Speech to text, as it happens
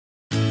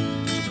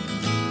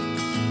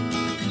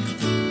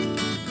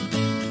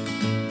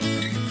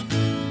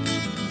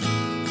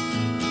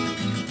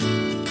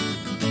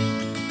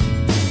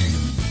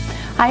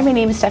Hi, my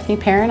name is Stefanie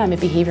Perrin. I'm a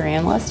behavior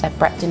analyst at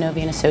Brett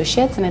DiNovi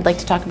Associates, and I'd like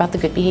to talk about the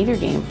good behavior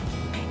game.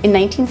 In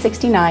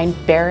 1969,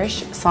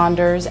 Barish,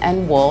 Saunders,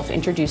 and Wolf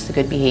introduced the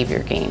good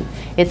behavior game.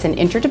 It's an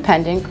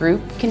interdependent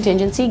group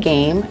contingency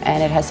game,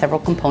 and it has several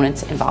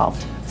components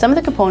involved. Some of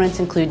the components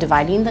include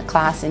dividing the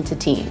class into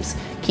teams,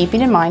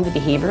 keeping in mind the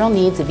behavioral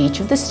needs of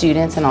each of the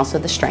students and also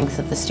the strengths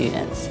of the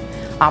students.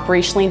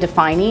 Operationally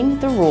defining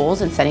the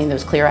rules and setting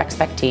those clear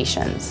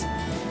expectations.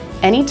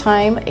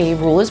 Anytime a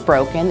rule is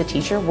broken, the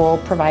teacher will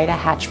provide a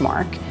hatch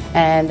mark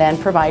and then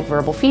provide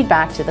verbal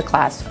feedback to the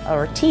class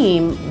or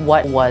team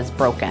what was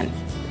broken.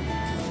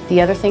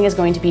 The other thing is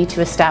going to be to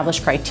establish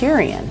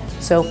criterion.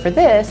 So for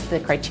this, the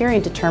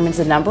criterion determines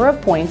the number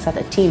of points that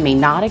the team may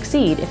not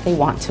exceed if they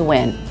want to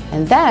win.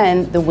 And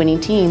then the winning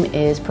team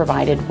is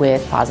provided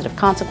with positive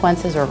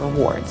consequences or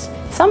rewards.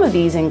 Some of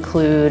these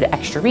include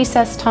extra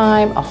recess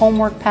time, a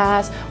homework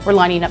pass, or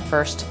lining up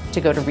first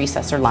to go to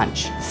recess or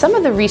lunch. Some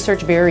of the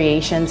research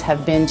variations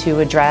have been to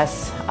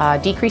address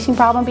decreasing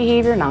problem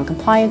behavior,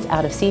 non-compliance,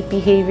 out-of-seat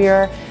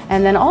behavior,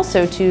 and then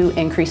also to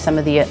increase some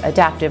of the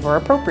adaptive or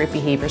appropriate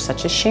behaviors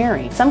such as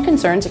sharing. Some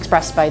concerns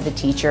expressed by the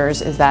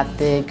teachers is that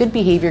the good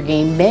behavior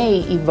game may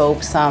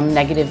evoke some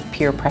negative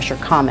peer pressure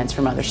comments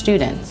from other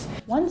students.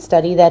 One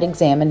study that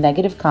examined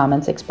negative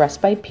comments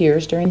expressed by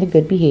peers during the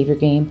good behavior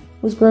game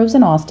was Groves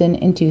and Austin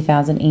in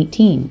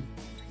 2018.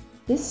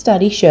 This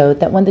study showed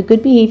that when the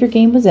good behavior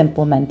game was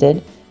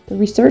implemented, the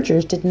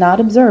researchers did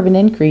not observe an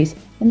increase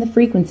in the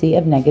frequency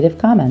of negative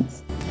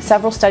comments.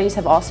 Several studies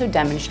have also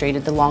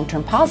demonstrated the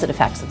long-term positive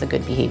effects of the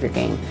good behavior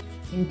game.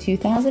 In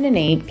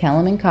 2008,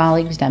 Kellum and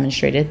colleagues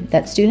demonstrated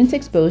that students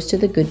exposed to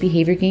the good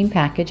behavior game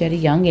package at a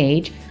young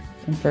age,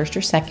 in first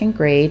or second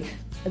grade,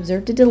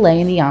 observed a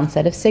delay in the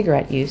onset of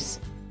cigarette use.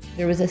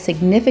 There was a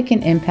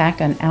significant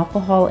impact on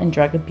alcohol and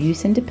drug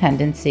abuse and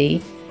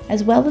dependency,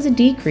 as well as a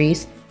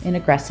decrease in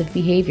aggressive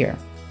behavior.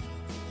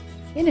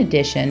 In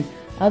addition,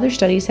 other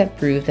studies have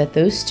proved that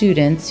those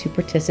students who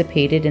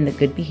participated in the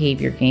good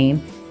behavior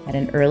game at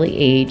an early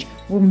age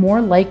were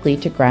more likely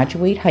to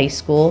graduate high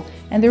school,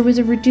 and there was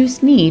a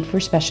reduced need for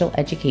special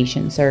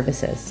education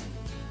services.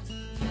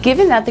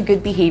 Given that the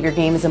good behavior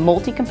game is a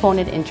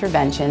multi-component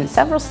intervention,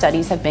 several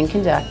studies have been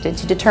conducted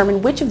to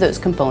determine which of those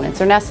components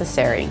are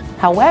necessary.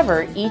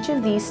 However, each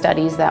of these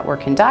studies that were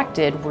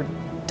conducted were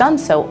done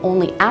so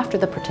only after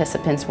the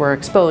participants were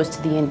exposed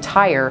to the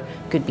entire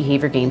good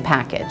behavior game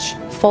package.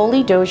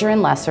 Foley, Dozier,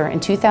 and Lesser in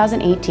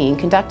 2018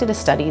 conducted a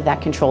study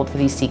that controlled for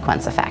these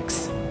sequence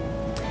effects.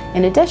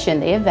 In addition,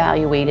 they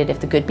evaluated if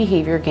the good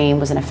behavior game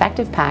was an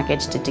effective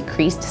package to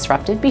decrease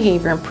disruptive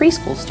behavior in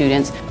preschool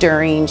students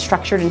during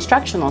structured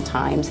instructional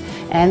times,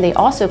 and they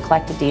also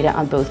collected data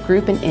on both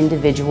group and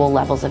individual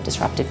levels of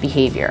disruptive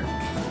behavior.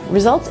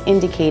 Results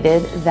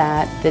indicated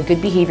that the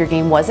good behavior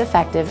game was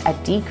effective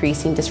at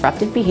decreasing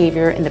disruptive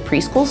behavior in the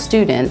preschool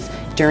students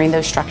during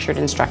those structured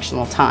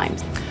instructional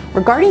times.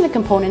 Regarding the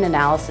component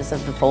analysis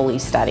of the Foley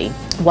study,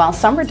 while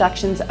some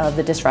reductions of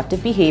the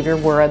disruptive behavior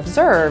were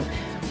observed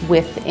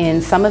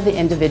within some of the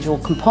individual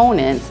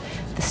components,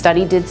 the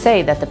study did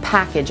say that the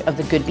package of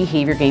the good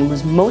behavior game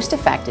was most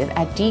effective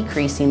at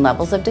decreasing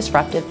levels of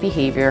disruptive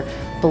behavior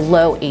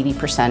below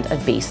 80% of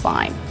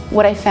baseline.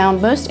 What I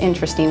found most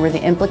interesting were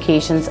the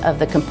implications of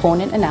the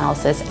component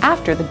analysis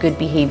after the good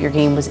behavior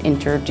game was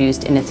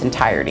introduced in its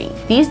entirety.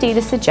 These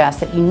data suggest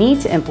that you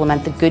need to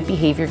implement the good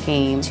behavior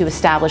game to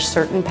establish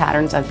certain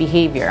patterns of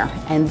behavior.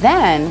 And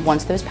then,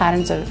 once those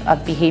patterns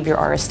of behavior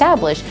are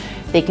established,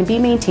 they can be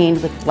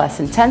maintained with less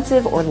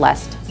intensive or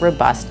less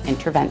robust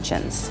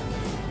interventions.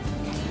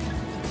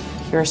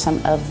 Here are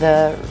some of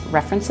the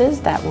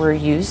references that were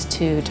used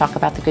to talk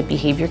about the good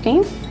behavior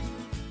game.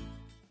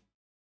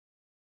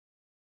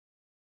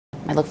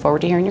 I look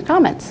forward to hearing your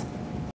comments.